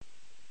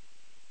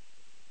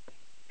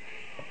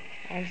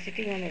I'm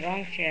sitting on the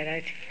wrong chair. I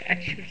think I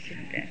should sit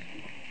there.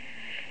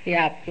 ये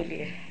आपके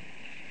लिए.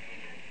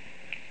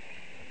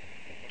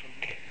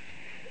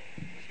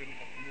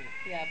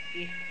 ये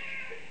आपकी.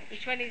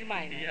 Which one is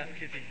mine? ये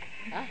आपकी थी.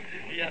 Huh?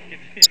 ये आपकी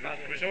थी.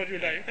 Which one would you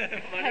like?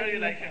 Whatever you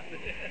like.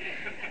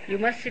 You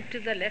must sit to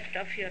the left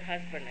of your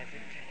husband,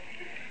 isn't it?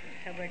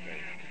 Sahaja.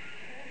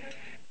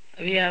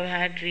 We have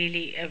had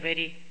really a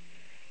very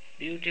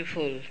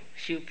beautiful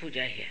Shiv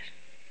Puja here.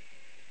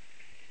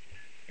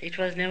 It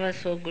was never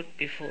so good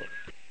before.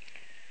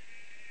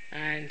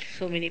 And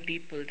so many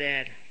people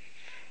there.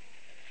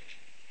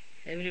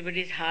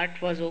 Everybody's heart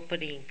was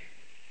opening.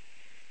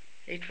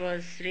 It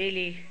was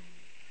really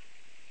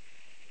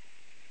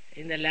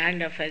in the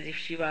land of as if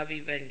Shiva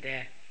we went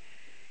there.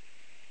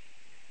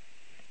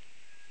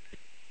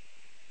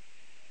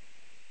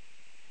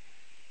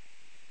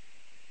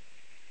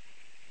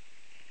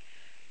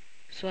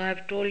 So I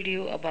have told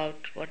you about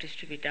what is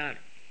to be done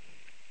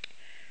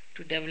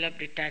to develop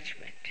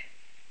detachment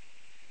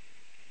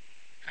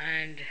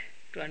and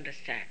to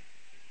understand.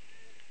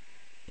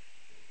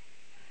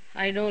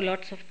 I know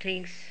lots of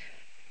things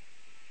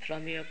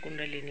from your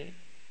Kundalini,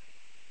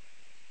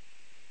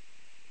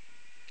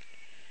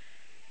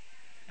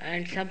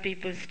 and some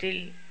people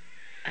still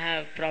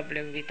have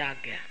problem with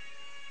Agya.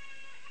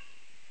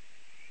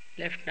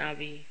 Left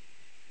Navi,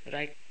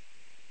 right.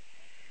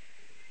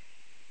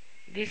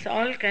 This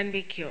all can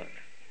be cured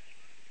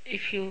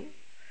if you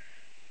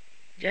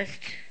just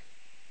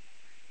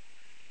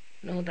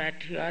know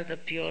that you are the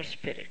pure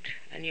spirit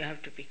and you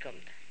have to become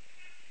that.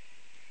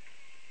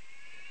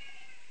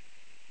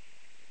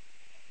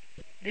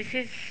 This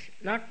is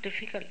not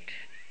difficult.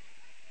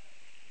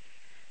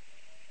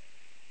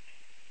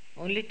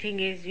 Only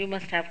thing is you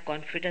must have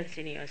confidence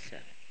in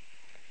yourself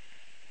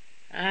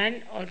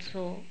and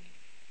also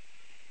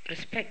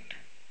respect.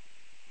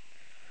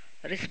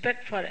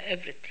 Respect for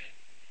everything.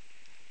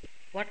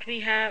 What we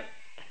have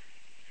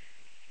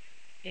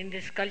in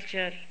this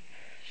culture,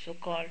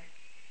 so-called,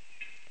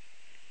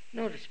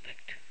 no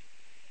respect.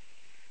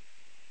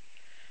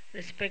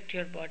 Respect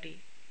your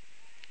body.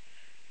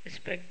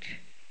 Respect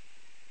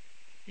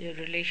your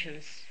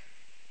relations.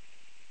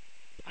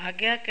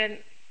 Agya can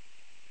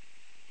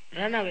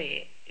run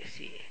away, you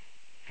see,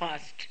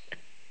 fast.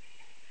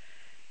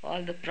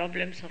 All the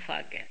problems of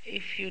Agya,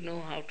 if you know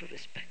how to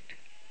respect.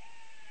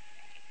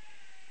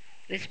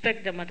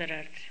 Respect the Mother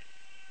Earth.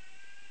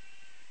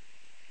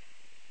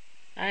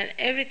 And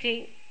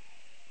everything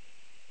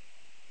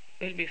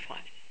will be fine.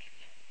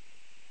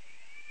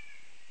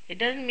 It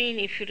doesn't mean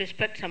if you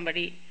respect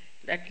somebody,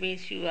 that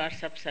means you are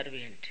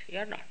subservient. You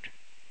are not.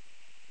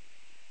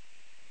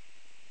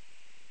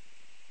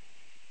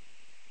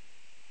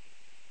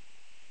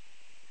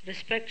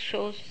 Respect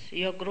shows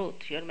your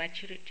growth, your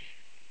maturity.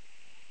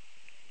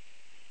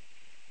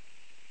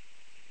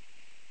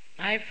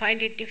 I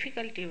find it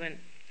difficult even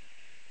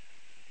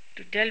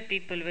to tell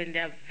people when they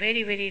are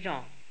very, very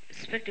wrong.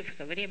 It's very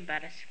difficult, very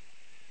embarrassing.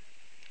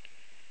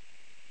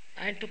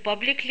 And to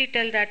publicly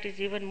tell that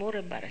is even more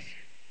embarrassing.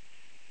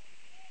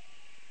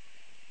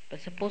 But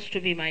it's supposed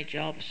to be my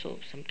job, so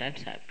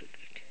sometimes I have to do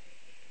it.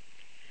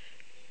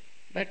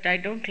 But I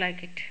don't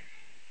like it.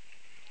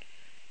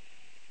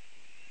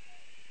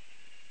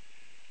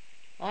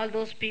 All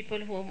those people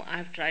whom I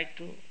have tried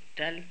to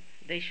tell,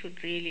 they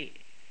should really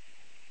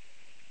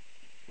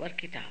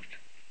work it out.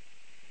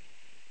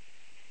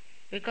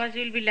 Because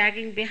you will be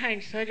lagging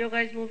behind. Sahaja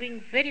Yoga is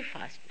moving very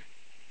fast now.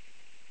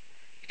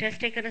 It has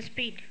taken a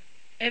speed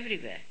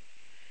everywhere,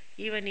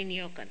 even in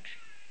your country.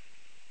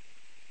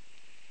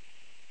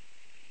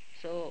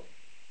 So,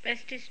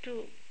 best is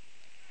to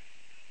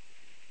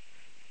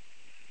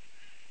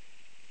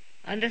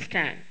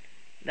understand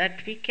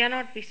that we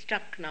cannot be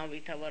stuck now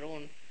with our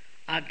own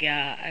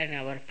agya and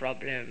our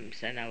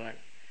problems and our,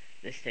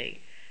 this thing,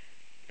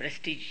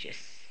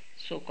 prestigious,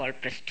 so-called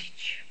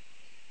prestige.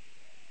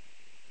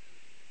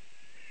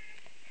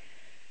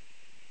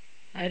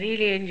 I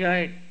really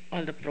enjoyed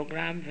all the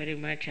program very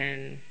much,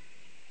 and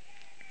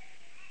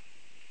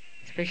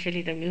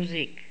especially the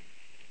music.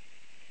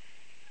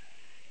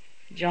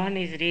 John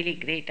is really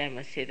great, I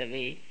must say, the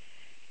way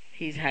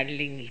he's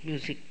handling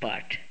music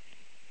part.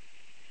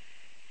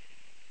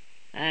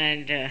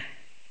 And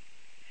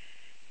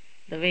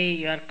the way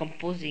you are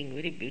composing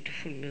very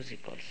beautiful music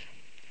also.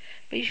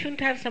 But you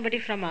shouldn't have somebody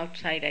from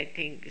outside, I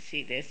think,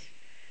 see this.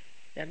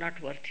 They're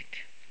not worth it.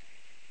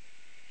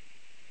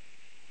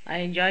 I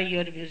enjoy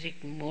your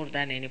music more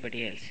than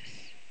anybody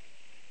else's.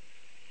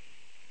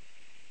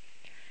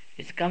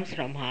 It comes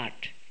from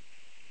heart.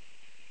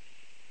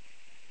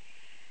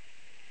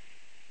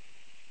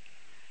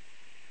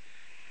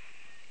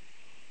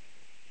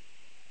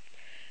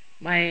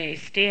 My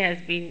stay has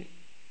been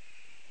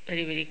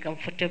very, very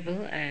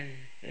comfortable and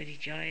very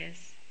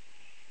joyous.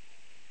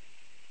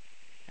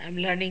 I'm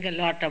learning a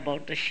lot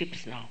about the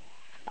ships now.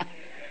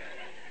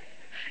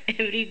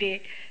 Every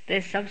day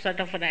there's some sort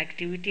of an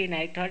activity, and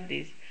I thought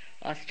these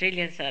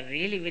Australians are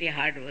really very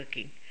hard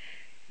working.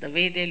 The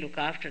way they look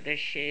after their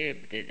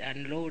ship, they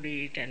unload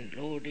it and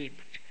load it.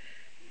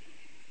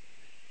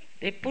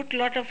 They put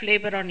lot of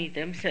labor on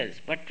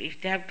themselves, but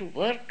if they have to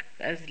work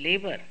as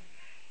labor,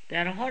 they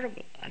are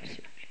horrible,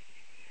 absolutely.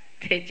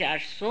 They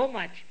charge so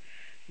much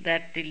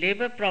that the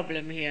labor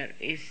problem here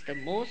is the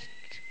most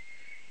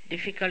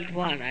difficult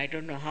one. I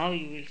don't know how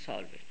you will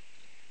solve it.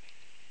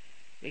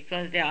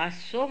 Because they ask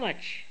so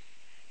much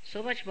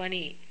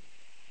money.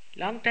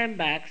 Long time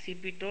back,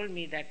 CP told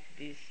me that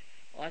these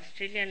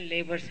Australian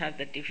labours are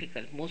the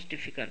most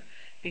difficult,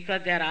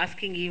 because they are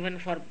asking even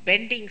for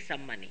bending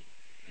some money,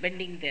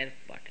 bending their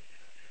body.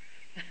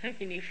 I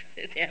mean, if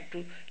they have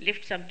to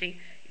lift something,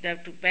 they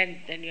have to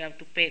bend, then you have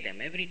to pay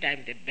them every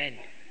time they bend.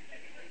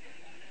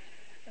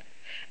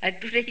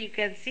 And today you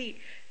can see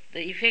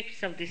the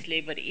effects of this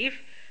labour. If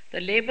the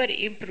labour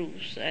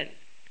improves,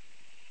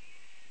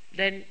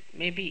 then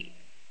maybe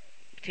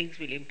things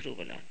will improve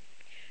a lot.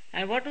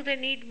 And what do they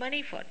need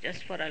money for?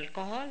 Just for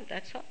alcohol?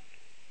 That's all.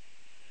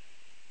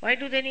 Why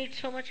do they need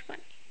so much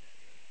money?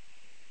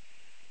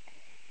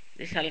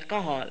 This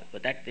alcohol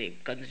that they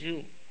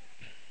consume,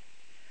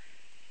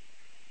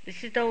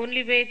 this is the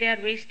only way they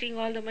are wasting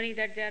all the money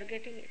that they are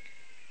getting it.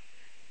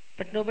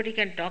 But nobody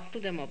can talk to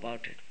them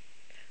about it.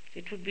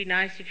 It would be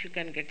nice if you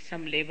can get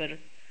some labor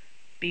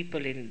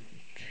people in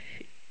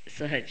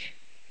Sahaj,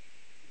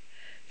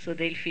 so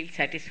they'll feel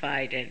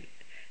satisfied and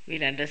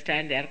will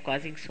understand they are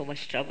causing so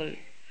much trouble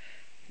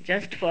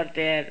just for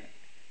their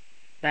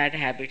bad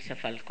habits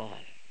of alcohol.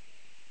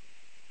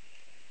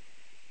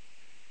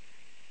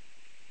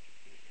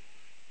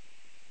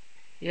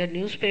 Your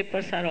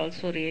newspapers are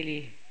also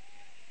really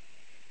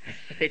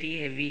very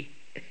heavy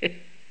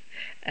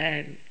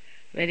and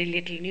very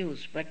little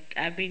news, but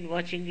I've been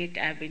watching it,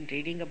 I've been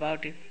reading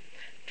about it,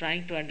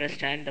 trying to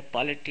understand the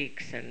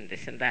politics and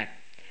this and that,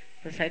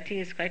 because I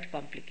think it's quite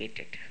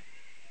complicated.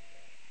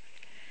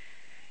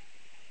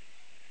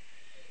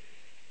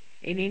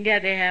 In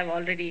India, they have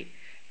already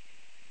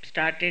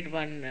started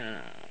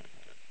one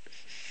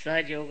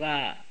Sahaja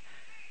Yoga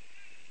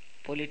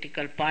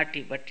political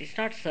party, but it's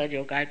not Sahaja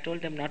Yoga. I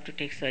told them not to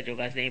take Sahaja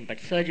Yoga's name, but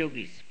Sahaja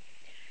Yogis.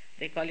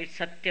 They call it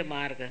Satya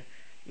Marga,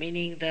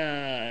 meaning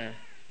the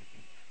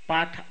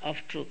path of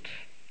truth.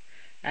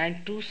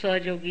 And two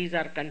Sahaja Yogis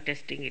are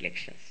contesting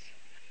elections.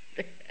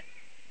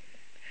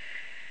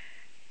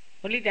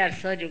 Only they are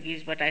Sahaja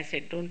Yogis, but I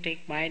said don't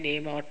take my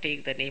name or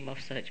take the name of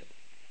Sahaja.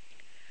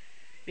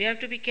 We have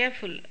to be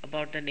careful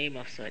about the name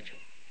of Sahaja.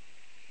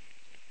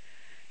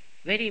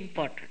 Very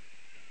important.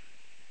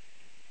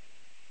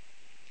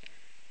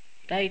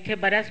 तर इथे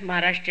बऱ्याच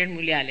महाराष्ट्रीयन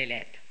मुली आलेल्या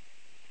आहेत.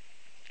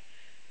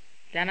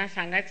 त्यांना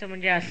सांगायचं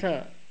म्हणजे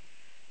असं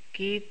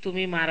की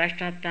तुम्ही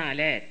महाराष्ट्रात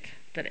आले आहेत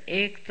तर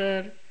एक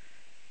तर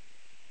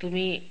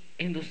तुम्ही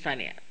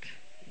हिंदुस्थानी आहात,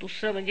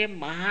 दुसरं म्हणजे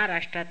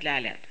महाराष्ट्रातल्या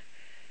आल्यात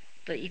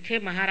तर इथे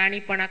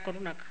महाराणीपणा करू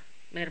नका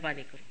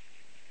मेहरबानी करून.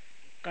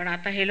 कारण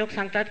आता हे लोक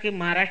सांगतात की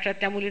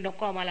महाराष्ट्रातल्या मुली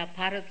नको आम्हाला,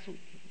 फारच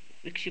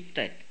विक्षिप्त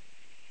आहेत.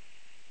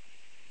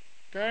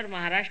 तर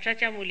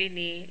महाराष्ट्राच्या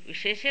मुलींनी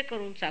विशेष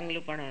करून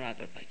चांगलंपणा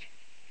वागलं पाहिजे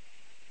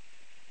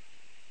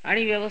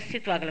आणि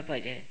व्यवस्थित वागलं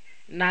पाहिजे,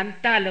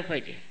 नांदता आलं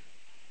पाहिजे.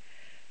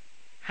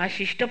 हा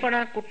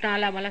शिष्टपणा कुठं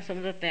आला मला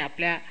समजत नाही.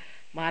 आपल्या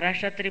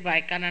महाराष्ट्रात तरी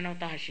बायकांना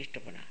नव्हता हा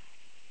शिष्टपणा.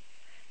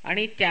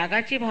 आणि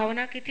त्यागाची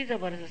भावना किती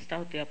जबरदस्त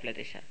होती आपल्या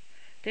देशात,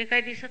 ते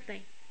काही दिसत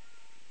नाही.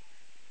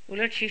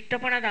 उलट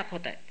शिष्टपणा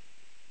दाखवत आहेत.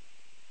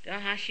 तेव्हा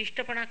हा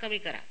शिष्टपणा कमी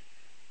करा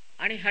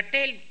आणि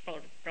हटेल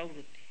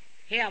प्रवृत्ती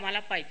हे आम्हाला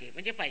पाहिजे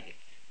म्हणजे पाहिजे.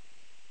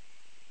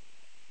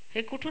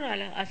 हे कुठून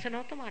आलं? असं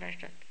नव्हतं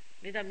महाराष्ट्रात,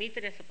 निदान मी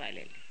तरी असं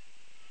पाहिलेलं.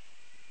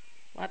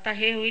 आता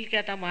हे होईल की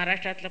आता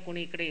महाराष्ट्रातलं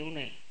कोणी इकडे येऊ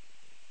नये,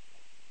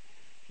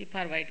 ही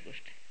फार वाईट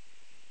गोष्ट आहे.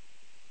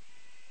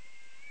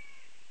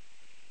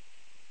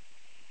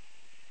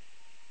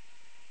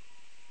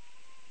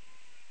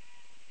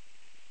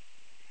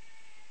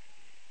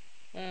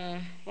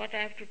 What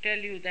I have to tell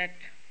you that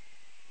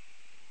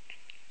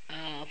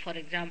for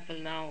example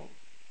now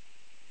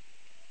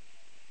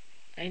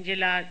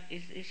Angela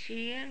is she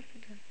here?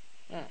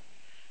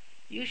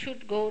 You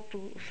should go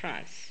to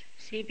France,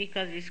 see,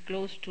 because it's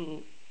close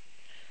to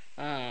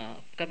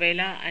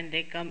Kabela and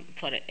they come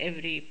for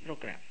every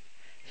program.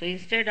 So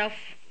instead of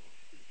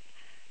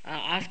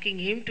asking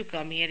him to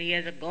come here, he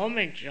has a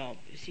government job,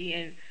 you see,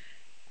 and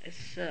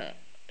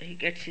he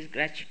gets his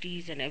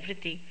gratuities and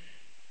everything.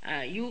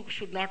 You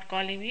should not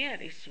call him here.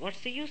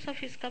 What's the use of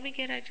his coming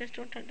here? I just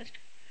don't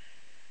understand.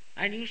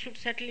 And you should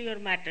settle your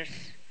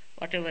matters,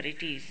 whatever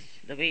it is,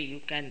 the way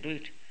you can do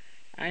it.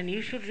 And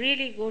you should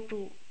really go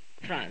to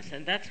France,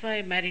 and that's why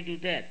I married you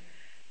there.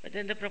 But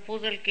then the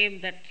proposal came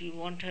that you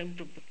want him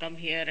to come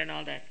here and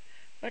all that.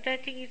 But I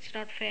think it's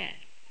not fair.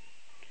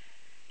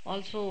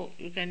 Also,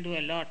 you can do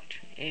a lot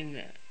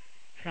in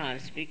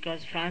France,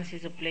 because France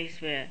is a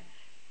place where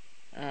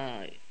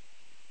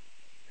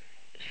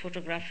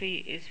photography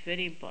is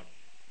very important.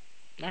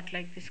 Not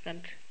like this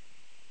country.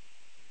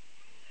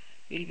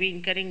 You'll be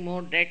incurring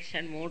more debts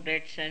and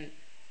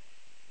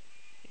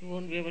you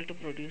won't be able to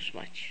produce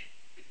much.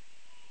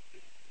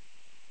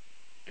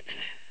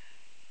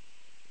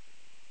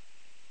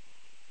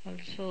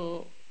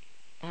 Also,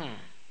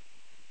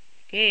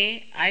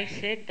 Okay, I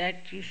said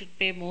that you should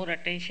pay more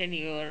attention to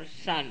your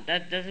son.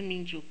 That doesn't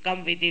mean you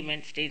come with him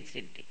and stay in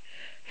Sydney.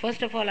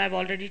 First of all, I've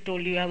already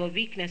told you have a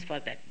weakness for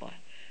that boy.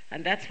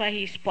 And that's why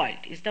he's spoiled.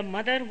 It's the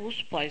mother who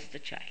spoils the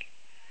child.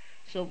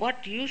 So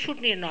what you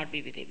should need not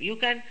be with him. You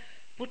can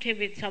put him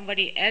with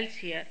somebody else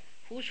here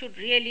who should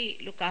really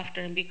look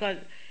after him, because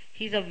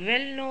he's a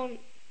well-known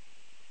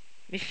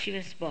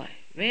mischievous boy.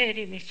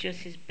 Very mischievous.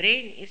 His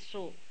brain is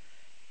so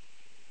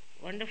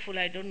wonderful,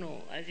 I don't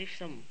know, as if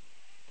some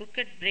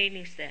crooked brain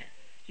is there.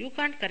 You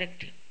can't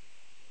correct him.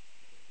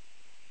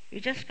 You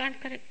just can't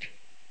correct him.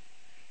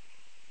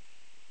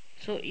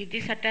 So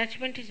this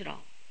attachment is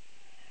wrong.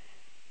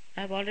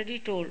 I have already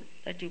told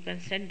that you can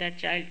send that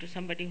child to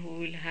somebody who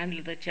will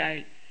handle the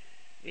child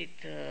with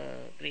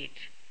great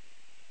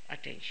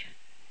attention.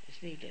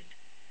 It's needed.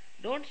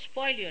 Don't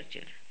spoil your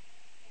children.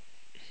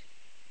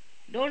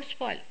 Don't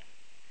spoil.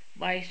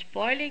 By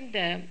spoiling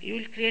them, you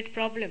will create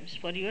problems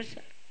for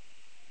yourself.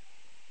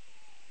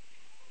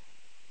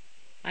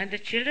 And the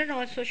children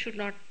also should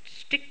not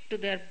stick to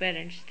their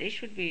parents. They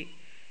should be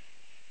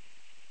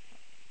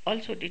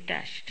also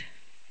detached.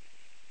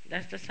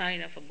 That's the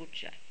sign of a good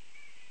child.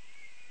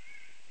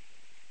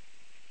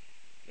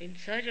 In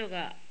Sahaja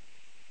Yoga,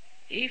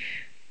 if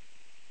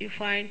you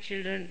find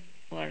children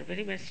who are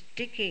very much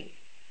sticking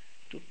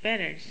to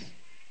parents,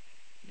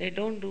 they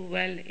don't do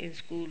well in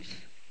schools.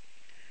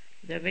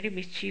 They are very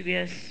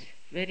mischievous,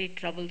 very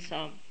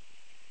troublesome.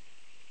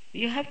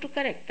 You have to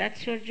correct.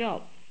 That's your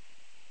job.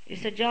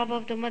 It's the job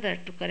of the mother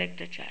to correct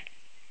the child.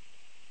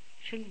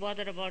 Shouldn't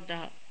bother about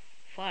the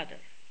father.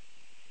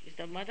 It's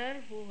the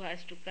mother who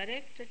has to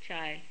correct the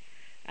child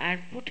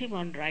and put him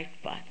on right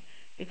path.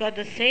 Because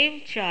the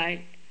same child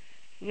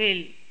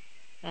will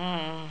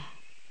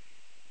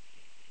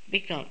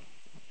become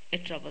a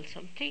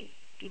troublesome thing.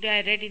 Today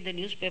I read in the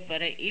newspaper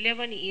an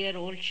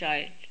 11-year-old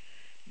child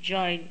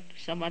joined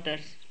some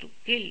others to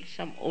kill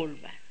some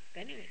old man.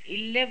 Can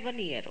you?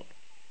 11-year-old.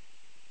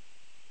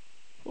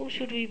 Who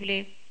should we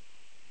blame?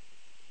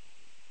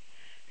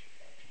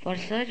 For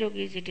Sahaja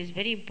Yogis, it is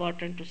very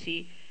important to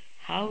see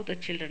how the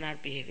children are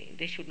behaving.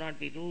 They should not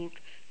be rude,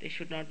 they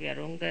should not be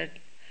arrogant,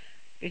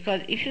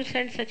 because if you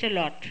send such a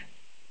lot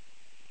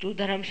to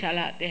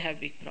Dharamshala, they have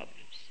big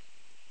problems.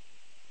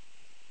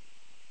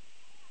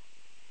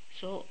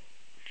 So,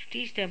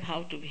 teach them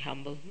how to be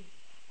humble,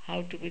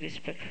 how to be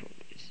respectful.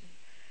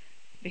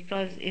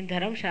 Because in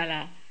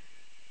Dharamshala,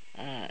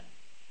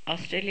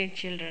 Australian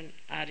children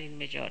are in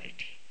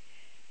majority.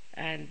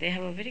 And they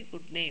have a very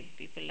good name.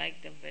 People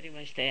like them very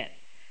much there.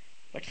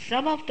 But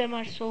some of them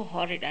are so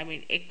horrid, I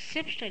mean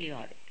exceptionally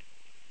horrid.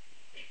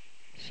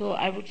 So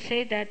I would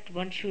say that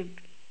one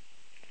should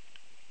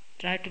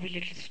try to be a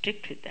little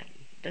strict with them.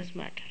 It does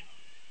matter.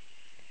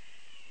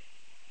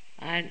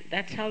 And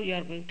that's how you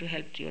are going to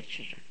help your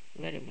children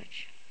very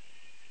much.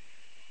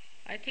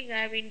 I think I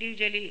have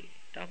individually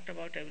talked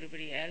about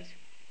everybody else.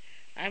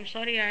 I am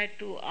sorry I had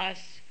to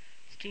ask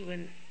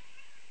Stephen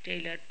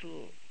Taylor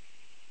to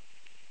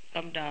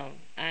come down,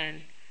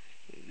 and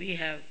we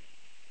have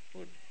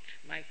put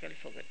Michael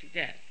Fogarty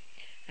there.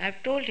 I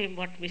have told him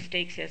what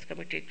mistakes he has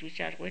committed, which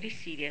are very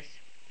serious,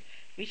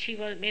 which he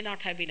may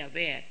not have been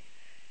aware.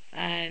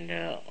 And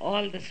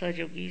all the Sahaja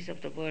Yogis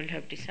of the world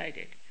have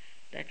decided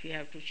that we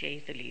have to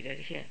change the leader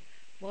here.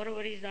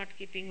 Moreover, he is not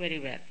keeping very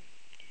well.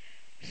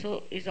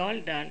 So it's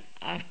all done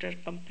after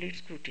complete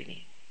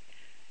scrutiny.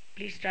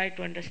 Please try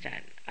to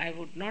understand. I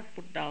would not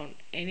put down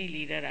any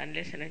leader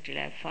unless and until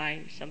I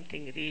find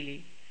something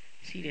really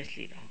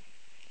seriously wrong.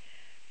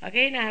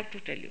 Again, I have to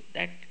tell you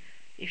that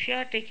if you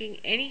are taking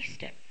any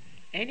step,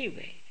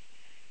 anyway,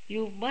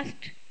 you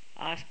must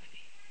ask me.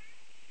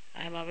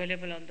 I am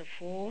available on the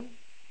phone,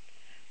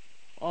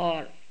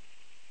 or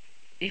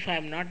if I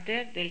am not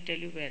there, they'll tell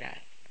you where I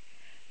am.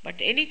 But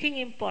anything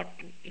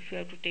important, if you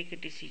have to take a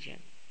decision,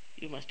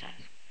 you must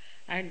ask.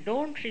 And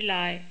don't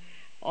rely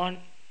on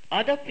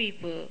other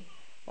people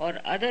or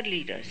other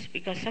leaders,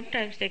 because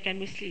sometimes they can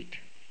mislead.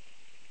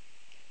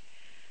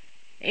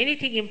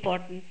 Anything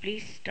important,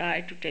 please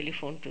try to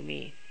telephone to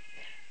me,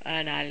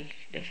 and I'll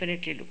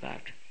definitely look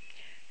out.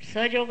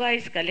 Sahaja Yoga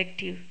is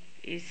collective,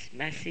 is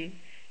massive,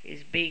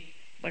 is big,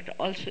 but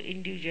also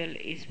individual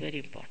is very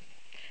important.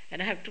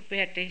 And I have to pay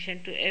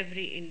attention to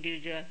every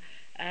individual.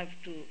 I have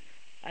to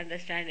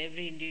understand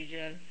every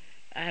individual.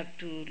 I have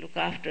to look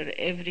after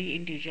every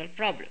individual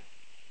problem.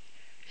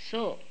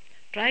 So,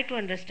 try to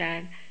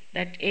understand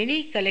that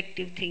any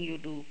collective thing you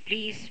do,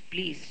 please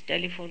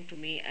telephone to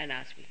me and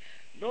ask me.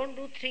 Don't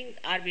do things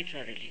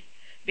arbitrarily,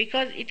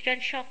 because it can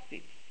shock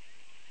people.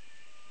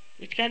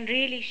 It can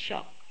really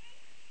shock.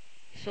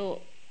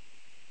 So,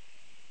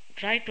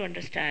 try to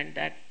understand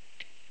that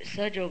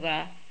Sahaja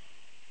Yoga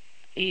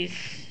is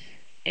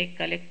a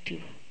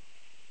collective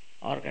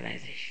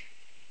organization.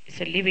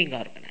 It's a living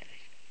organization.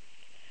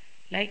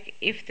 Like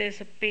if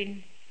there's a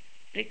pin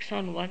pricks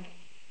on one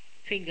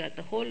finger,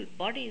 the whole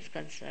body is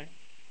concerned.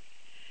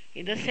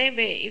 In the same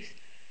way, if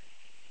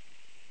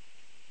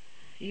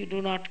you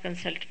do not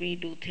consult me,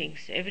 do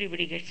things,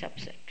 everybody gets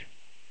upset.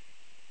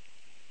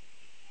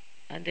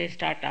 And they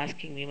start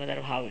asking me,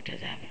 Mother, how it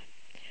has happened.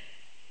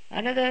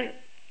 Another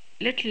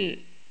little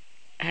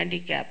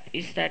handicap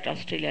is that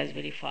Australia is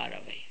very far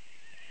away.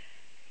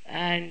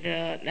 And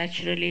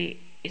naturally,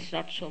 it's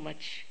not so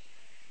much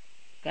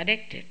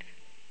connected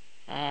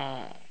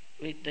uh,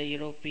 with the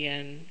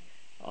European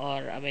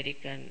or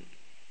American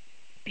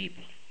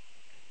people.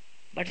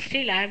 But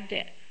still, I am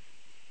there.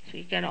 So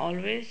you can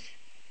always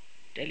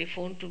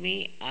telephone to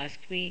me, ask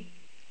me,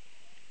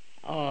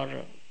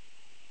 or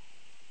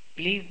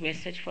leave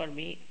message for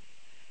me,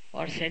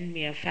 or send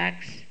me a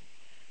fax.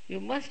 You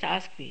must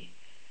ask me.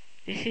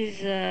 This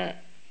is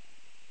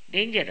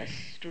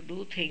dangerous to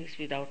do things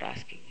without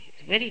asking me.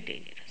 It's very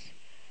dangerous.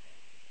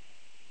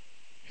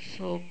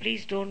 So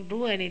please don't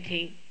do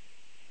anything.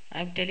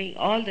 I'm telling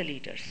all the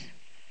leaders.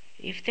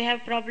 If they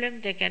have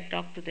problem, they can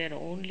talk to their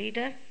own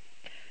leader,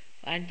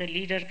 and the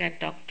leader can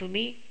talk to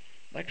me.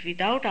 But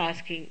without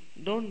asking,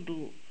 don't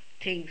do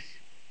things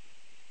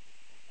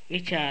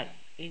which are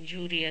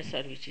injurious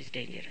or which is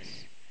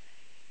dangerous.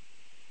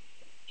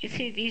 You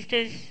see, these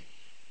days,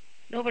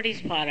 nobody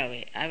is far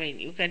away. I mean,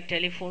 you can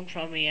telephone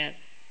from here,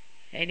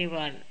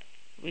 anyone.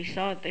 We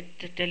saw that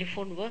the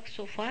telephone works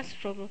so fast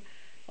from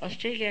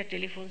Australia.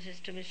 Telephone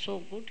system is so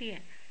good here.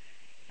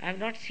 I have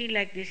not seen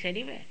like this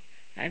anywhere,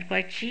 and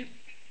quite cheap.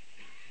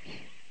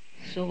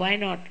 So why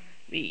not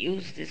we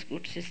use this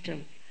good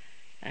system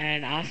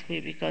and ask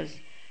me, because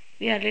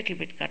we are a little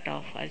bit cut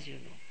off, as you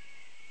know.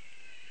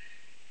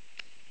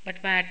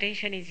 But my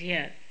attention is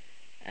here,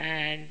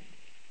 and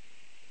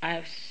I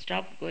have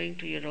stopped going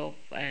to Europe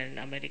and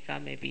America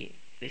maybe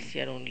this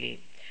year only.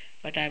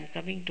 But I am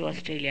coming to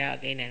Australia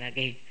again and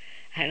again,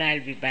 and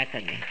I'll be back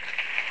again.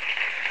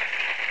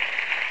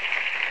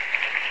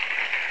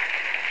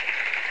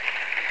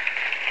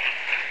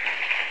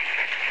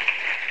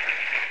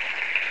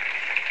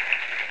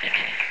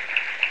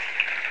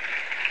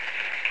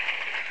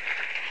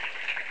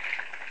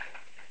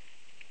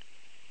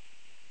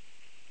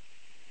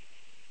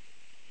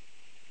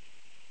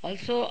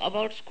 Also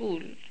about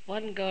school,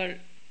 one girl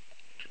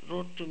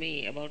wrote to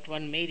me about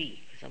someone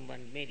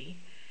Mary,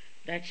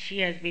 that she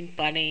has been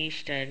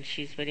punished and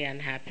she's very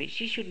unhappy.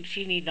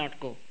 She need not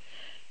go,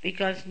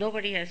 because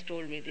nobody has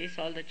told me this.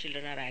 All the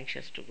children are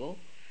anxious to go.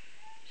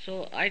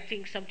 So I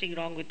think something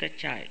wrong with the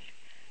child.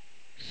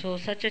 So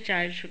such a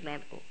child should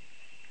not go.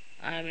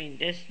 I mean,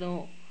 there's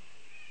no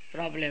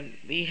problem.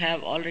 We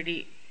have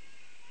already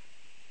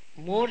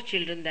more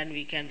children than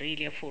we can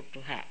really afford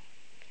to have.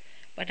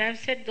 But I have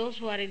said those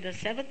who are in the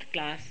 7th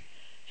class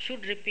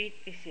should repeat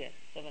this year,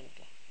 7th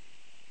class.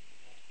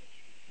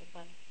 The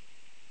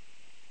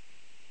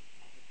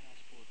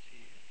passports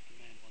here, the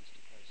man wants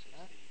to process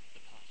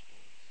the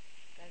passports.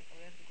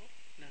 We have to go?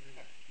 No.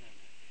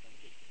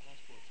 If the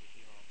passports are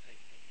here, I'll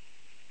take them.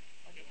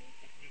 What do you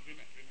think?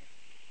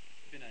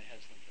 Vinay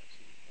has them, that's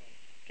it.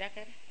 क्या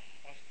कह रहे?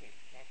 Passport.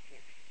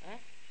 Huh?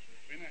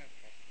 Vinay has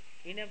passport.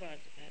 Vinay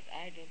has.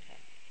 I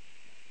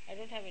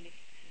don't have any.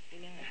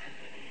 Vinay has.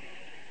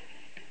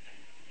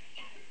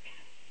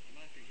 It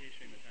might be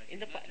H.H.Shri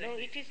Mataji. No,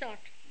 it is not.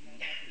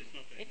 It's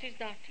not there. It is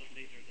not.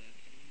 Neither of those.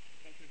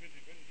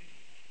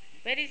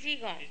 Where is he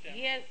gone?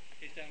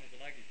 He's down with the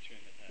luggage, Shri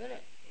Mataji. No.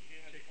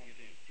 Checking it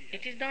in.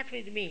 It is not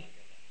with me,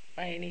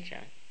 by any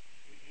chance.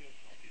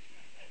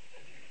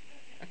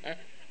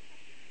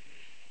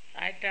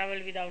 I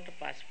travel without a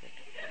passport.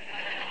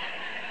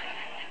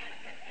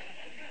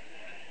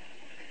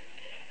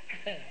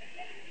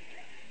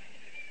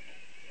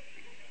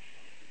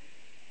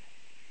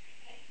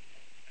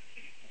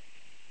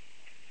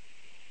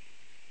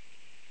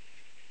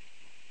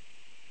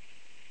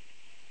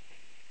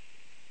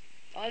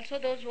 Also,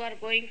 those who are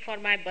going for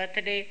my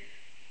birthday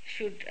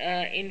should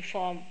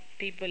inform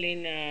people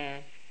in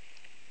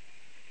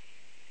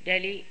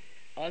Delhi,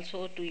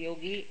 also to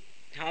Yogi,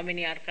 how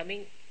many are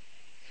coming.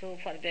 So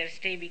for their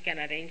stay we can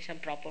arrange some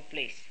proper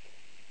place.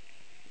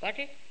 Got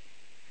it?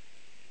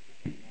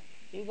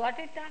 You got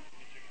it now?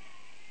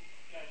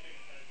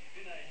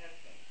 Vinay has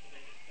them, so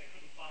they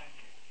couldn't find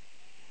him.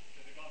 So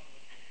they got to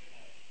look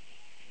for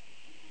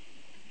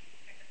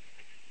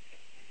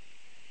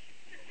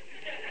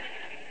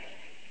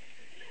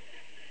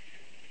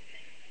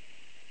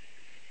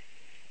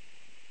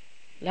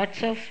Vinay.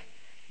 Lots of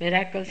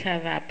miracles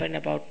have happened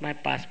about my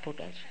passport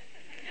also.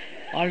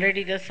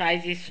 Already the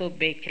size is so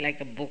big,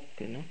 like a book,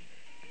 you know.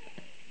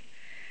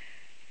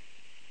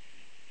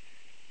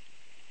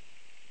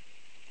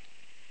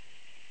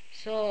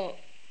 So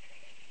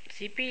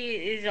CP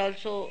is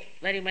also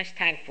very much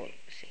thankful,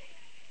 see,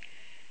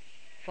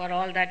 for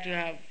all that you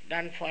have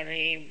done for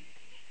him.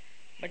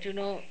 But you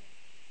know,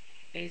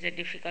 he is a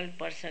difficult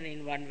person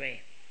in one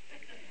way.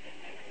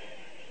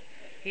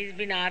 He's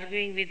been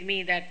arguing with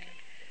me that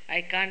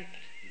I can't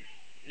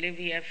live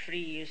here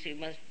free, you see,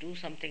 must do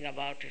something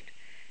about it.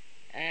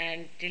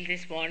 And till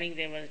this morning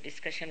there was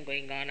discussion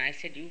going on. I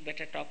said, you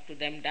better talk to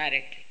them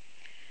directly.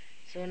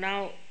 So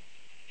now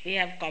we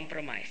have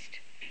compromised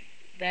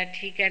that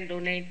he can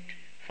donate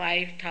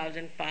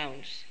 £5,000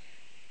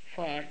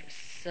 for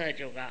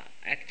Sahaja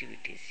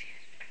activities here.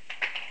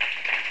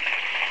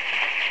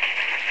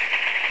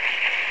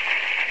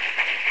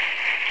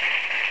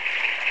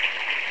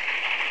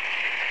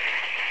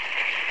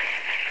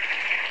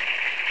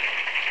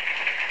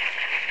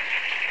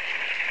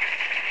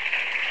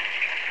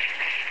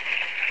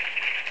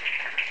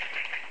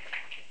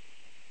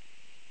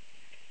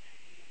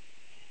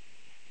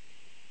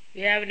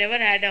 We have never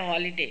had a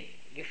holiday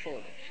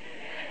before.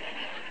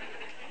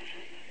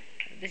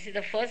 This is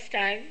the first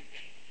time,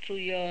 through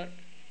your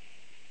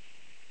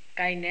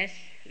kindness,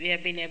 we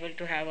have been able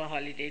to have a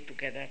holiday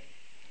together.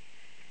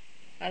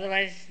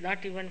 Otherwise,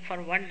 not even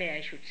for one day,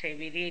 I should say,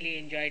 we really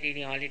enjoyed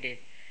any holiday.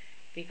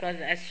 Because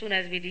as soon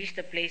as we reached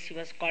the place, he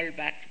was called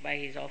back by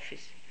his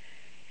office.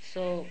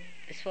 So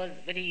this was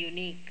very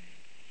unique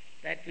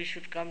that we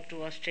should come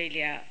to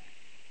Australia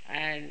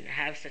and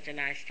have such a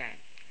nice time.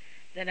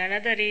 Then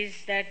another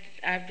is that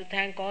I have to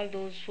thank all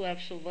those who have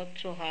worked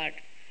so hard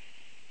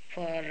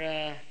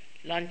for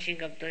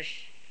launching of the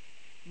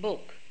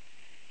book.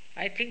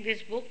 I think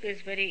this book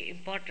is very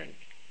important.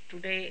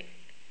 Today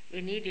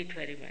we need it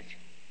very much.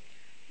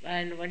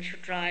 And one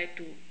should try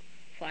to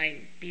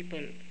find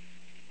people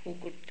who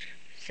could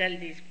sell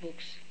these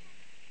books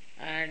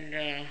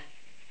and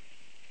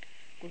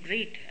could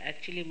read.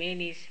 Actually,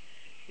 main is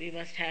we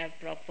must have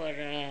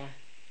proper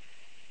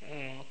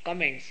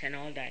comments and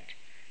all that,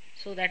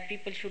 so that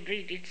people should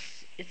read.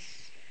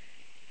 It's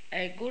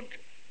a good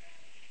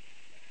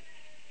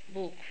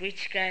book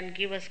which can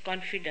give us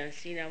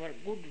confidence in our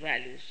good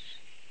values,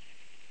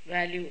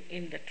 value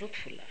in the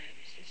truthful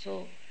lives.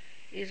 So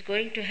is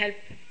going to help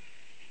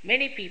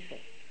many people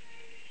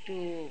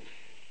to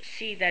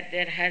see that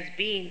there has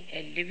been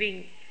a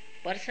living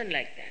person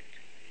like that,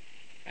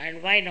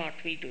 and why not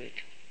we do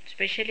it.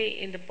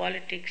 Especially in the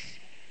politics,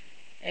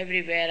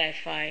 everywhere I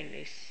find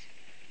is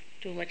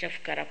too much of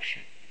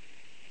corruption,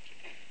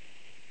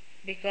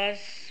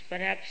 because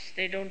perhaps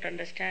they don't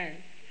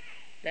understand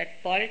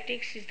that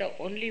politics is the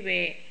only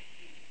way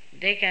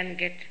they can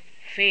get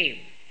fame.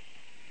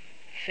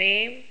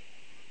 Fame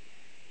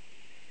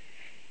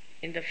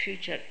in the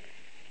future,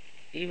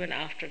 even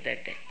after their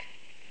death.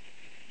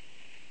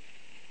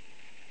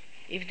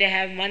 If they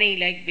have money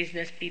like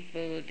business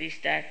people, this,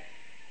 that,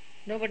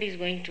 nobody is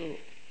going to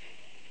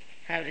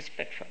have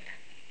respect for them.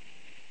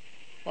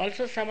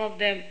 Also, some of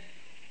them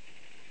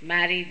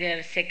marry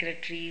their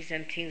secretaries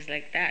and things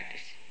like that.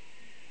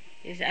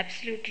 Is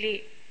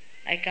absolutely,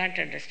 I can't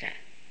understand.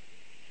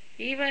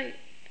 Even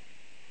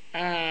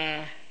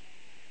the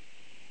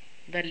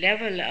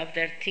level of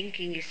their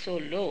thinking is so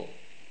low.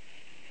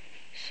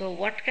 So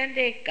what can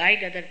they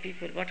guide other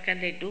people? What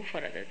can they do for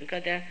others?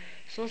 Because they are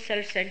so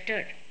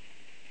self-centered,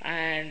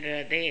 and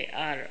they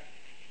are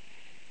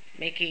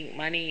making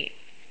money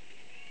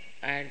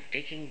and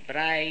taking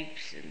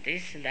bribes and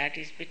this and that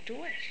is a bit too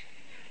much.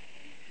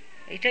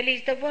 Italy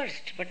is the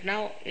worst, but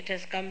now it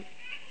has come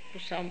to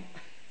some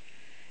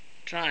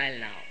trial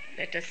now.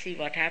 Let us see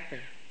what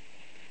happens.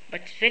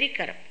 But it's very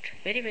corrupt,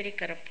 very, very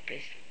corrupt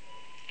place.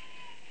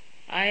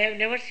 I have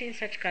never seen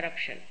such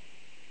corruption.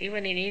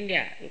 Even in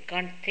India, you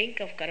can't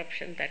think of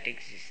corruption that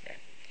exists there.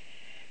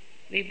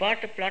 We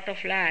bought a plot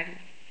of land,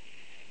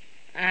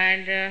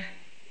 and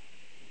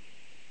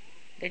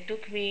they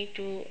took me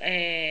to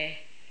a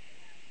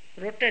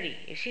Rotary,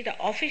 you see, the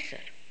officer,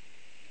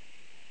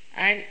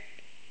 and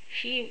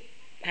he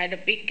had a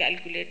big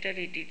calculator,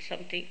 he did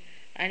something,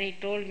 and he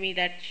told me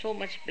that so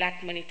much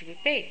black money to be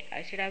paid.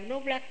 I said, I have no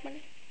black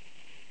money.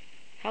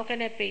 How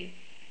can I pay?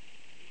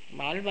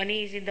 All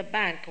money is in the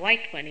bank,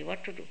 white money,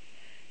 what to do?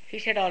 He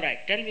said, all right,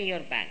 tell me your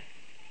bank.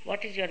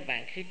 What is your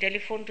bank? He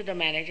telephoned to the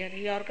manager,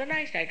 he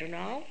organized, I don't know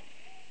how.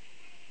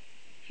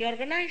 He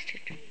organized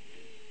it.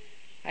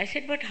 I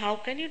said, but how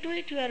can you do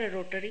it? You are a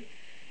Rotary.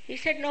 He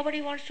said,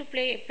 nobody wants to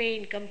pay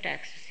income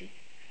tax, see.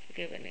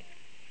 Okay,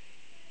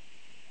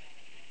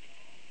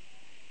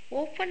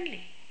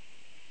 openly.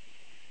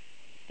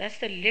 That's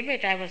the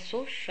limit. I was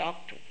so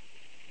shocked.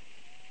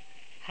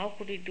 How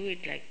could he do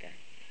it like that?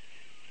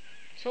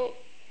 So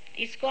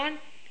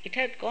it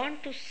had gone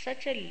to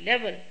such a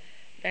level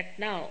that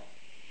now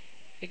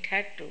it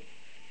had to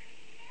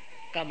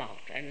come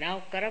out. And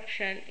now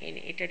corruption in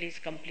Italy is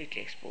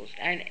completely exposed.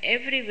 And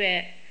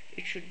everywhere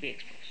it should be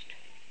exposed.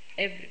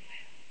 Everywhere.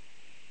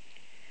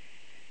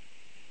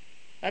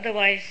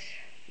 Otherwise,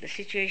 the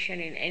situation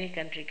in any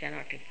country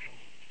cannot improve.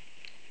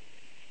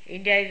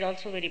 India is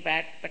also very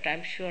bad, but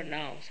I'm sure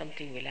now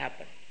something will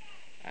happen.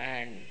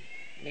 And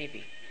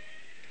maybe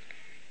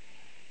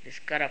this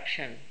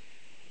corruption,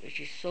 which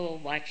is so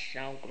much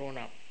now grown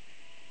up.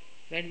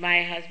 When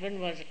my husband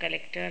was a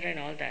collector and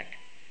all that,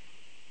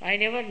 I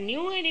never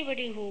knew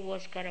anybody who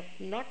was corrupt,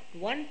 not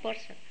one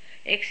person,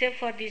 except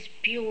for these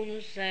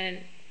peons and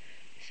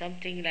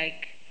something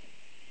like,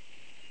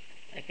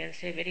 I can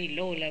say very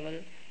low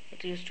level,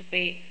 that used to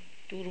pay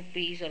 2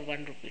 rupees or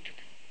 1 rupee to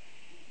them.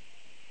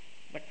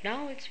 But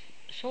now it's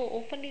so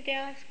openly they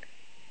ask.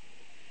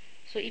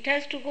 So it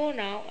has to go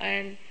now,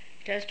 and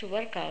it has to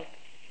work out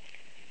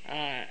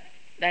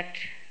that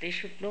they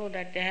should know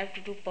that they have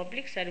to do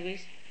public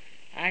service,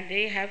 and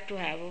they have to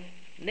have a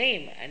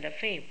name and a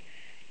fame.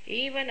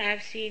 Even I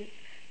have seen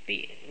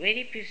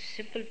very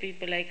simple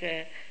people like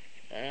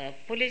a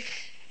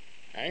police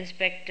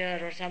inspector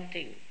or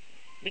something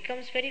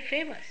becomes very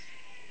famous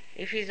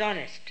if he is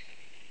honest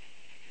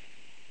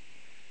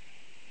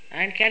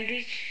and can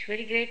reach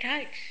very great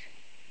heights.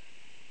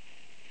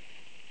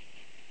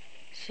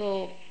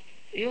 So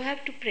you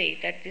have to pray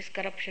that this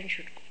corruption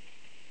should go.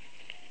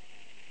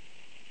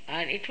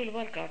 and it will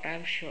work out, I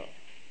am sure.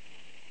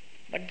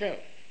 But the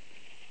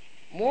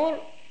more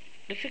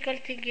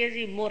difficult thing is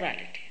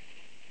immorality.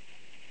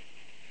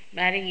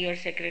 Marrying your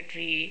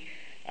secretary,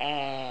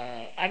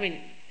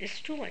 it's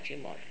too much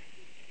immoral.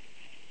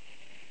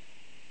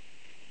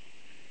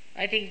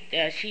 I think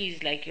she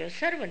is like your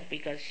servant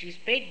because she is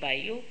paid by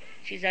you,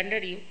 she is under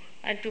you,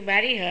 and to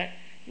marry her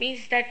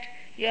means that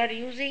you are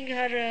using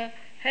her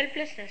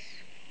helplessness.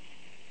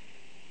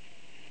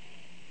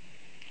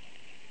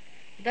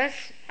 Thus,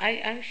 I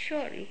am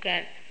sure you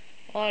can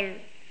all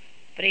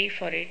pray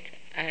for it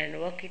and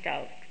work it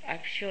out. I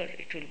am sure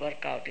it will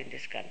work out in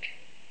this country.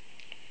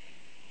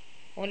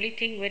 Only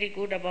thing very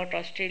good about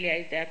Australia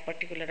is they are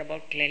particular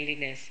about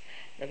cleanliness.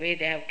 The way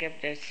they have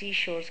kept their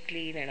seashores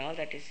clean and all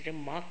that is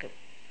remarkable.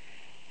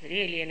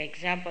 Really an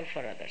example for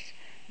others.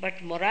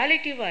 But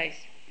morality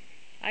wise,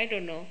 I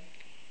don't know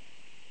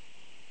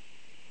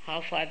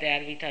how far they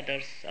are with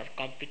others or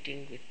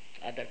competing with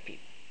other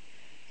people.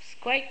 It's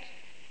quite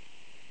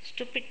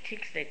stupid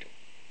things they do.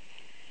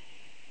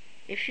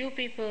 If you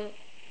people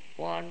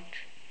want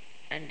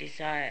and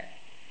desire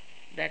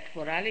that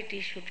morality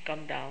should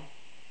come down,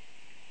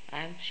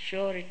 I am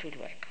sure it will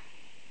work.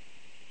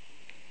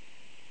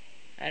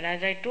 And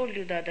as I told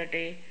you the other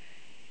day,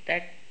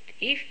 that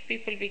if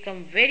people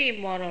become very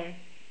immoral,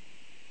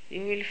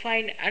 you will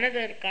find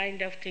another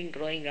kind of thing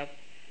growing up,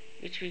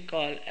 which we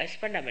call as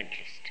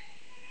fundamentalist.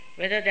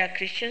 Whether they are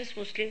Christians,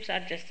 Muslims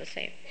are just the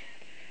same.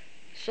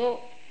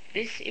 So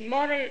this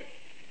immoral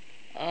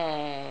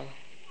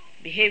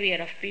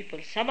behavior of people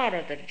somehow or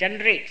other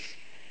generates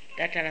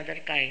that another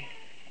kind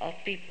of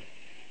people.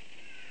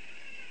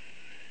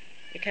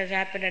 It has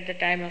happened at the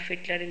time of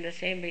Hitler, in the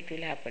same way it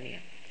will happen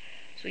here.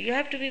 So you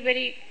have to be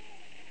very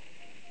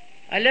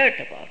alert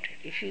about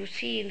it. If you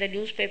see in the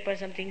newspaper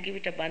something, give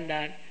it a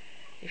bandhan.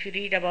 If you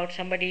read about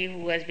somebody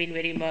who has been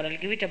very immoral,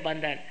 give it a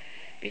bandhan.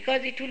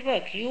 Because it will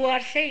work. You are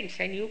saints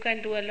and you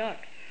can do a lot.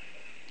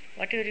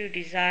 Whatever you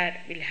desire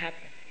will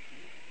happen.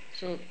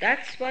 So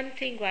that's one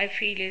thing I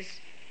feel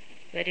is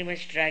very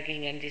much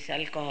dragging, and this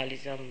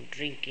alcoholism,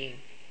 drinking,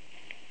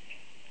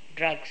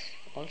 drugs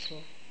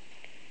also.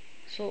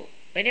 So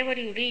whenever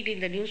you read in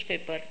the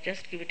newspaper,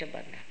 just give it a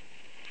bandhan.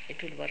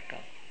 It will work out.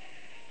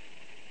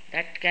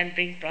 That can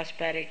bring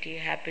prosperity,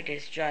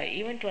 happiness, joy,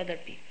 even to other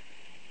people.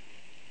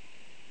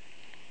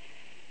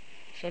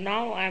 So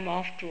now I am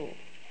off to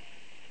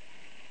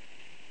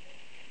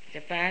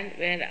Japan,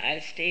 where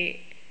I'll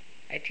stay,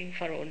 I think,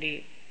 for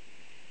only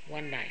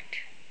one night.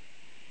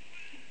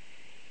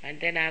 And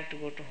then I have to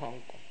go to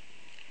Hong Kong.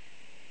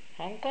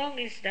 Hong Kong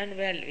is done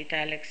well with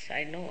Alex.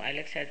 I know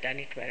Alex has done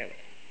it very well.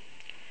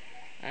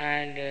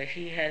 And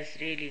he has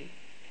really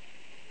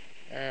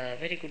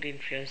very good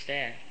influence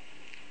there.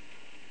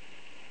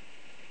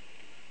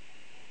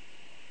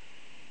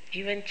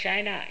 Even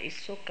China is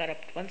so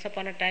corrupt. Once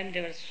upon a time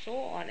they were so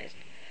honest.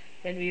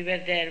 When we were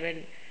there,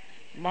 when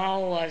Mao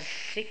was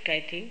sick,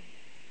 I think,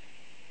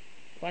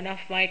 one of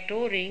my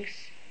toe rings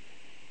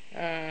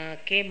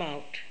came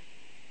out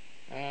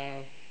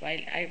while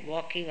I'm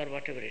walking or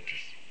whatever it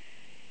is,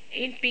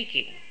 in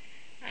Peking.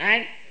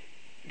 And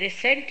they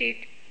sent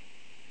it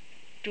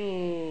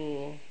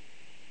to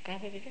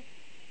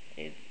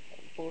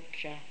Port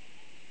Shanghai.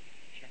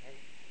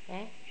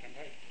 Huh?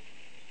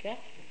 Shanghai.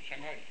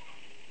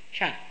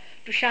 Shanghai.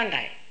 To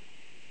Shanghai.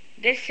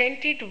 They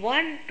sent it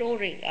one toe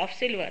ring of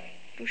silver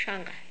to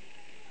Shanghai.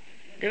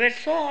 They were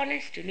so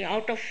honest,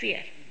 out of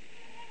fear.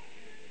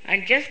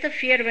 And just the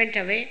fear went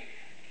away,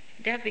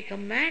 they have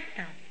become mad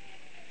now.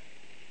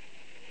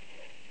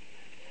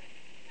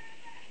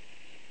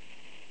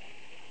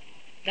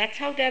 That's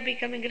how they are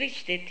becoming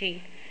rich, they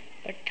think.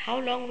 But how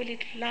long will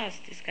it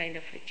last, this kind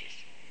of riches?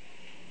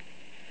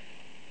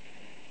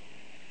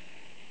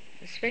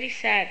 It's very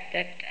sad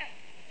that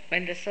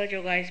when the Sahaja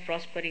Yoga is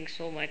prospering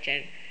so much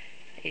and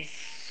is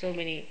so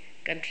many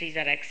countries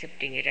are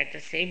accepting it, at the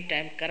same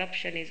time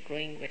corruption is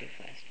growing very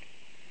fast.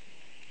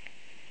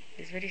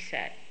 It's very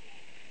sad.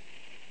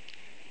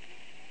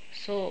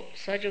 So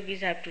Sahaja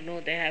Yogis have to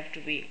know they have to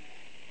be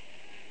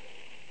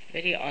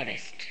very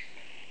honest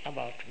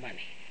about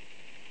money.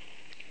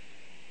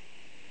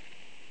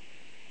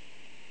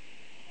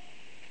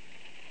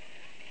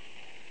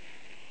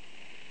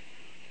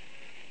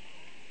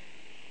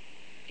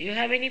 You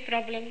have any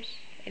problems,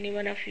 any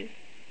one of you?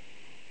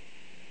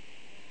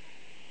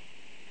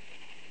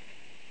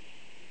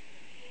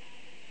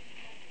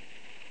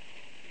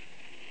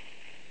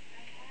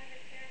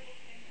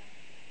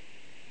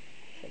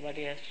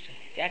 Somebody has to say.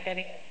 क्या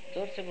करें?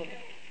 जोर से बोलो.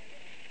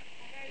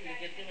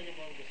 कहती मुझे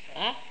बहुत गुस्सा.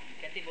 हाँ?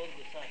 कहती बहुत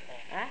गुस्सा आता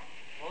है. हाँ?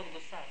 बहुत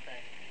गुस्सा आता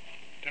है.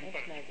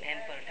 Temper.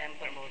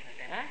 टेम्पर बहुत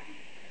है. हाँ?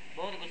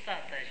 बहुत गुस्सा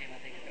आता है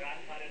श्रीमती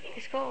को.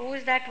 किसको? Who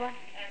is that one?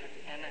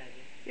 है ना?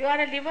 You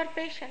are a liver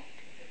patient.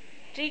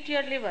 Treat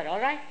your liver, all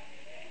right?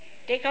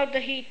 Take out the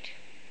heat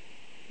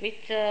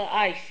with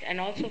ice and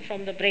also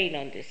from the brain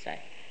on this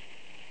side.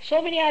 So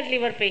many are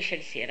liver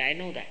patients here, I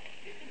know that.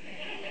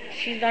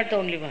 She's not the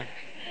only one.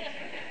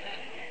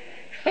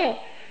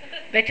 So,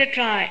 better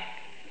try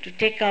to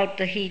take out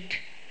the heat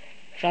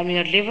from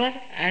your liver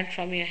and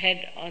from your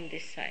head on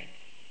this side.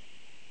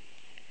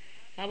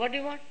 Now what do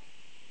you want?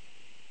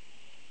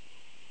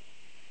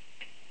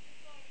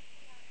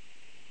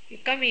 You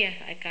come here,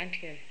 I can't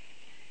hear.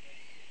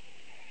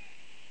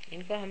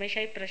 इनको हमेशा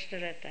ही प्रश्न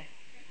रहता है.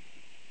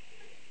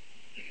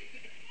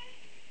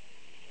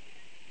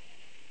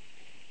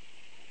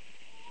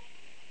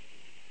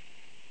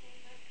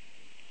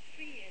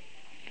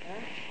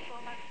 For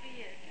about 3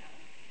 years now,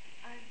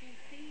 I've been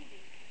seeing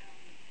this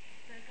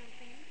circle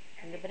thing.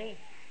 In the brain.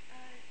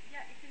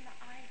 Yeah, it's in the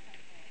eye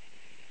somewhere.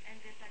 And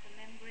there's like a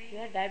membrane. You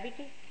have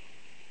diabetes?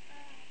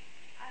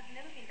 I've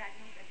never been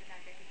diagnosed as a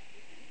diabetic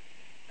person,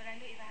 but I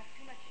know if I have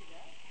too much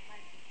sugar,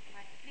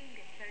 my spleen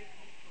gets very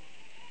painful.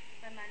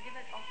 But my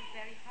liver is also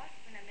very hot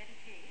when I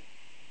meditate,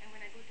 and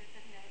when I go to a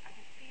certain level, I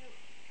can feel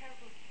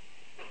terrible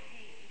pain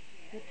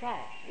in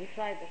here. You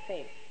try the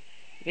same.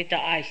 With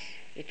the ice,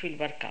 it will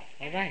work out,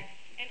 alright?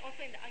 And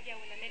also in the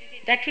when I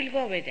meditate. That will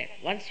go away then.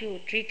 Once you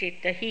treat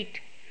it, the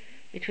heat,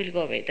 it will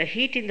go away. The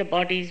heat in the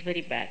body is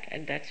very bad,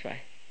 and that's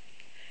why.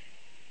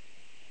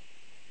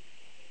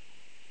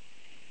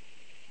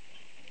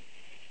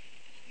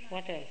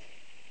 What else?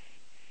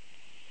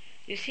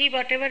 You see,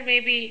 whatever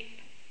may be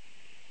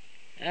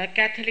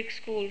Catholic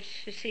schools,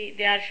 you see,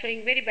 they are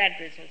showing very bad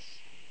results.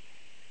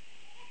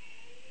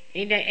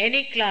 In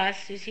any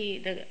class, you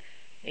see,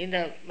 in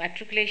the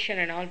matriculation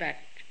and all that,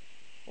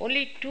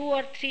 only 2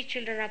 or 3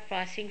 children are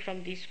passing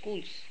from these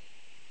schools.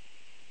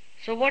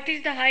 So what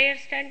is the higher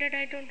standard?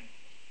 I don't know.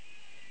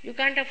 You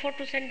can't afford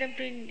to send them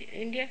to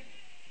India?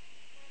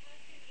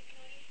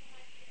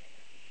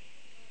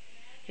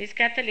 He's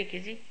Catholic,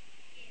 is he?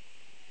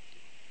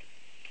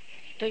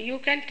 So you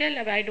can tell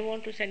him, I don't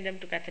want to send them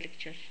to Catholic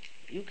church.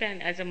 You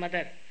can, as a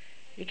mother,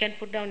 you can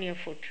put down your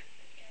foot.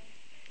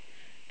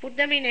 Put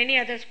them in any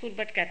other school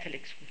but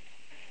Catholic school.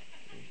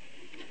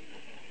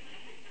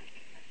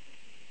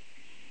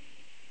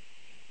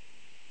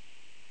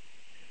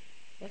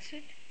 What's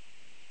it?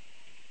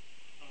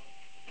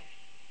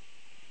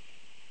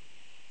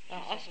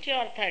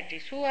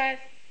 Osteoarthritis. Who has?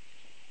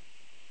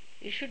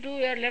 You should do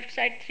your left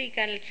side 3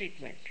 candle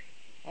treatment.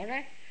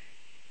 Alright?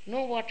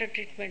 No water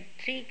treatment,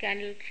 3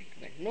 candle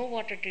treatment. No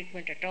water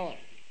treatment at all.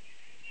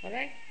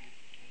 Alright?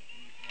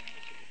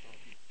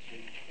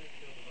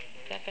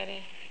 क्या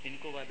करें?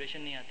 इनको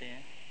vibration नहीं आते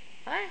हैं.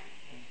 Huh?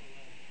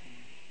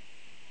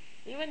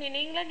 Even in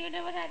England you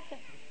never had that?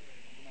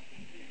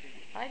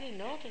 I didn't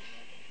know this.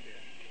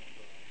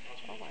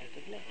 Oh my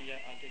goodness. Yeah,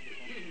 I'll take this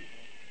one.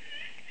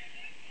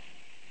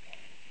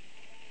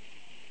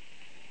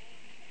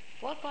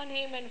 Work on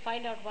him and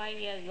find out why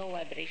he has no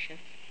vibration.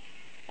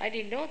 I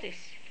didn't know this.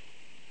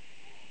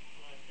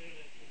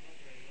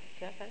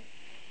 क्या करें?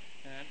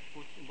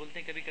 बोलते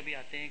हैं कभी कभी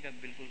आते हैं, कभी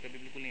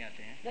बिल्कुल नहीं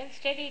आते हैं. Then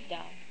steady it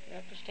down. You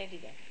have to steady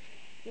that.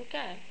 You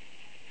can.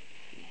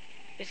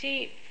 You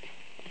see,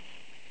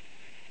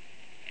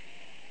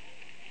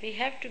 we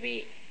have to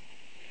be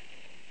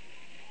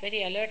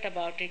very alert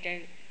about it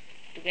and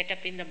to get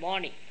up in the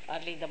morning,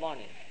 early in the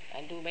morning,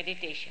 and do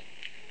meditation.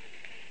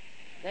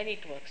 Then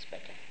it works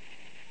better.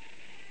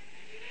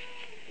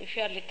 If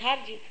you are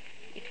lethargic,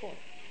 it won't.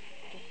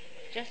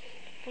 Just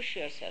push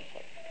yourself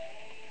up.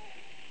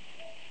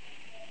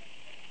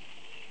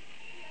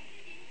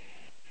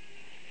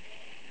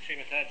 Shri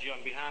Mataji,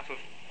 on behalf of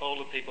all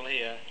the people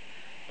here,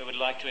 we would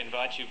like to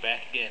invite you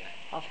back again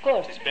Of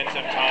course. to spend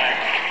some time.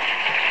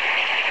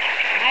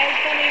 I'll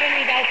come even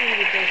without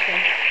invitation.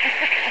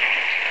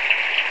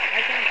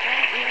 I can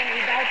come even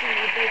without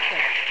invitation.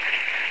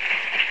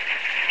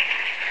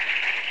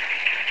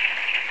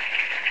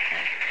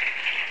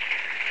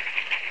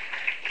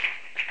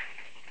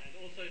 And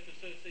also to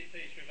Sir C.P.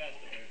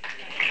 Srivastava.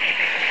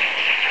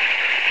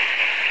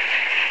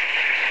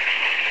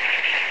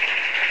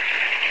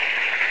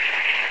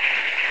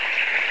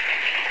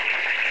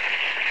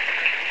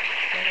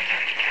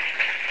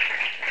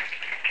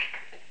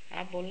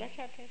 आप बोलना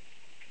चाहते हैं?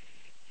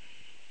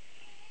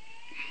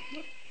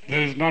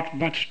 There is not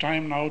much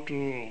time now to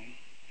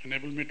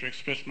enable me to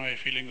express my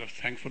feeling of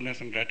thankfulness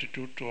and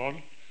gratitude to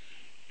all.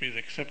 Please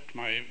accept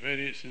my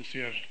very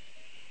sincere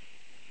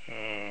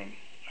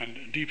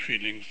and deep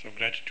feelings of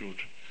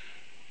gratitude.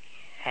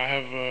 I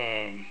have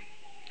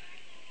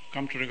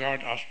come to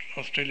regard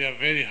Australia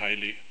very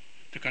highly,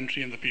 the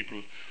country and the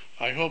people.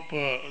 I hope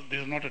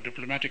this is not a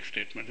diplomatic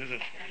statement.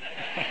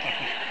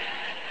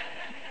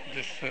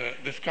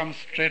 This comes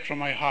straight from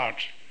my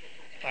heart.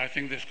 I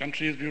think this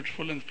country is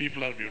beautiful and the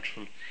people are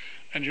beautiful.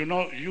 And you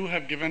know, you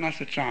have given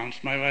us a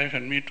chance, my wife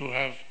and me, to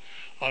have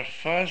our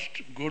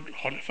first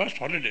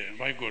holiday.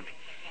 Why good?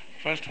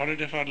 First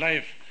holiday of our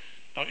life.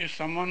 Now, if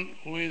someone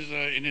who is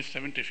in his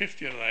 75th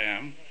year, I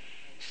am,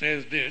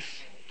 says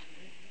this,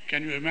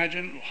 can you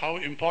imagine how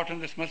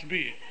important this must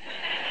be?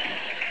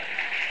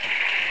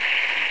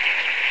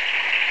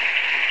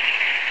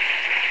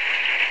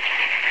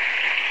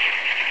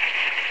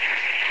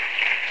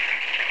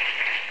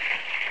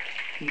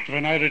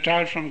 When I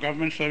retired from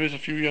government service a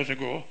few years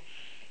ago,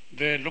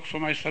 they looked for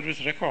my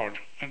service record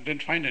and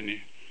didn't find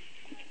any.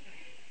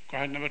 I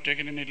had never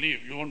taken any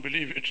leave. You won't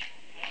believe it.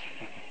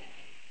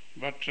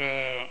 But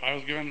I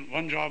was given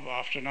one job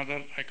after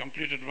another. I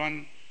completed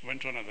one,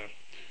 went to another.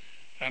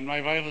 And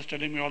my wife was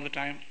telling me all the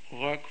time,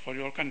 work for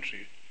your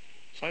country.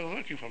 So I was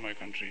working for my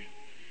country.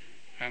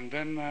 And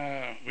then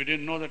we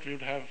didn't know that we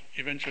would have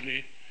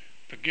eventually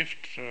the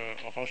gift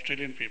of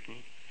Australian people,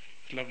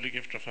 this lovely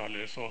gift of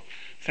holiday. So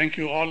thank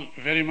you all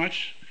very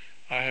much.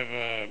 I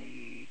have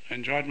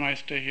enjoyed my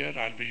stay here.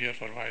 I'll be here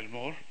for a while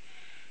more.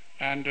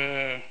 And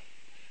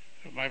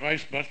my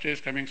wife's birthday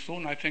is coming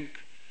soon. I think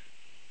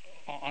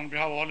on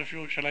behalf of all of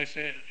you, shall I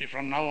say,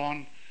 from now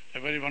on, a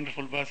very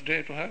wonderful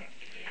birthday to her.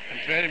 And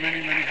very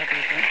many, many happy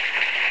returns.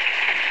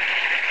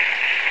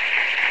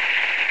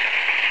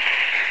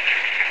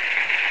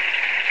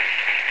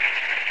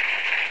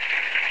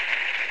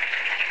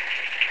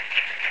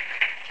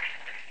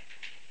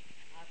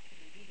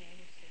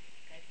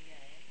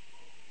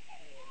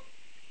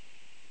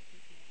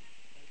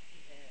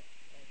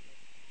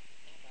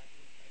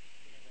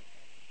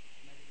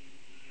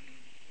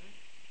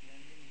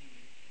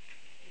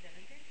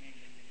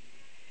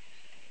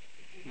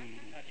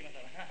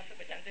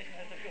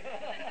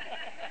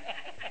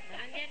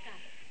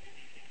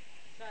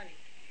 Sorry.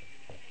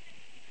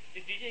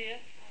 Is DJ here?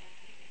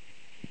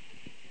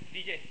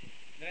 DJ,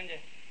 Niranjay.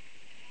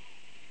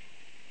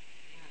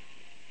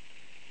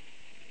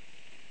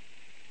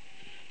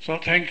 So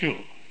thank you.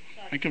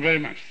 Thank you very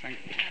much. Thank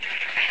you.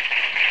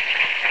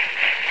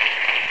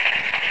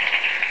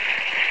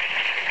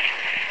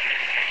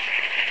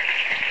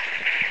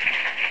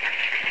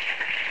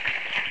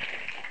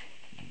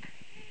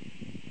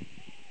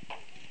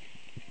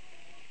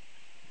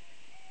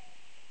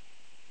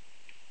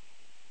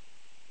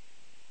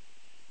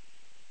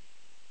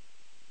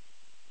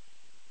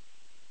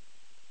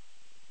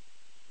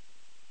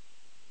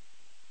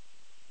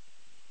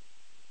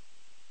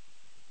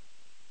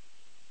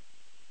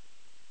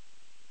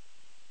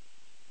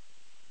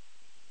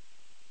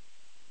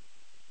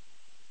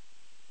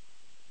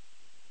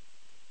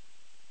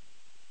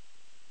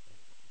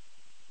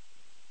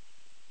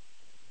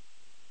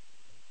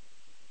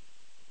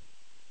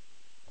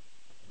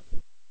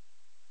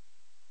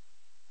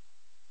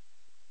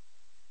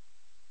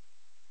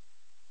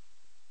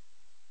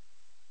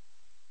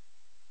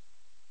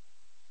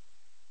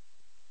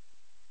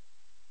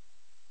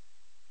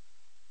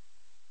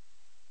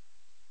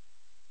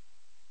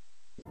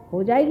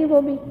 हो जाएगी वो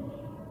भी।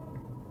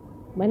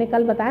 मैंने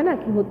कल बताया ना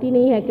कि होती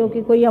नहीं है,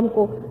 क्योंकि कोई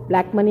हमको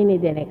ब्लैक मनी नहीं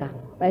देने का।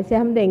 पैसे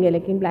हम देंगे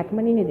लेकिन ब्लैक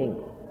मनी नहीं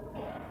देंगे,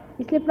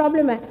 इसलिए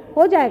प्रॉब्लम है।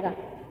 हो जाएगा,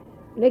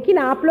 लेकिन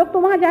आप लोग तो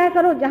वहाँ जाया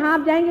करो, जहाँ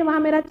आप जाएंगे वहाँ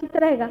मेरा चित्त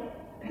रहेगा।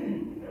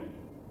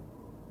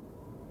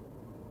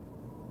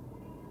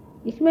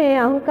 इसमें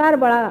अहंकार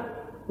बड़ा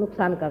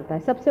नुकसान करता है,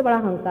 सबसे बड़ा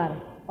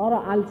अहंकार और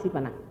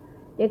आलसीपना।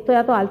 एक तो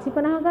या तो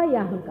आलसीपना होगा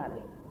या अहंकार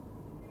है।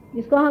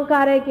 जिसको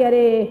अहंकार है कि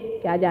अरे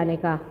क्या जाने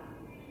का,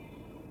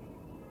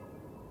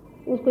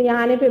 उसको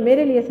यहाँ आने पे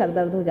मेरे लिए सर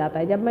दर्द हो जाता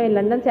है। जब मैं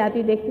लंदन से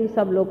आती देखती हूँ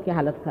सब लोग की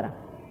हालत खराब।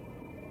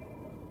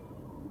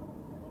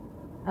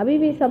 अभी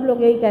भी सब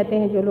लोग यही कहते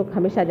हैं, जो लोग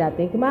हमेशा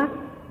जाते हैं, कि माँ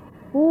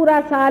पूरा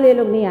साल ये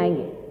लोग नहीं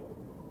आएंगे,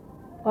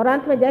 और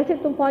अंत में जैसे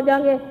तुम पहुँच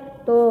जाओगे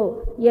तो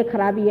ये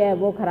खराबी है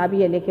वो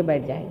खराबी है लेके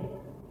बैठ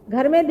जाएंगे।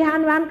 घर में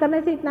ध्यान व्यान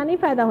करने से इतना नहीं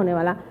फायदा होने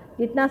वाला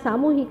जितना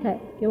सामूहिक है,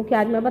 क्योंकि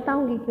आज मैं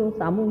बताऊंगी क्यों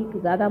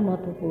सामूहिक ज़्यादा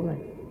महत्वपूर्ण है।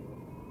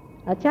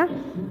 अच्छा,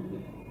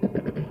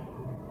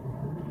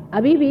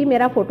 अभी भी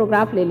मेरा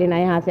फोटोग्राफ ले लेना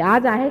यहाँ से।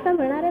 आज आए का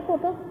मिळणार आहे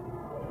फोटो?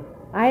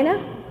 आहे ना?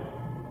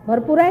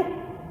 भरपूर आहे।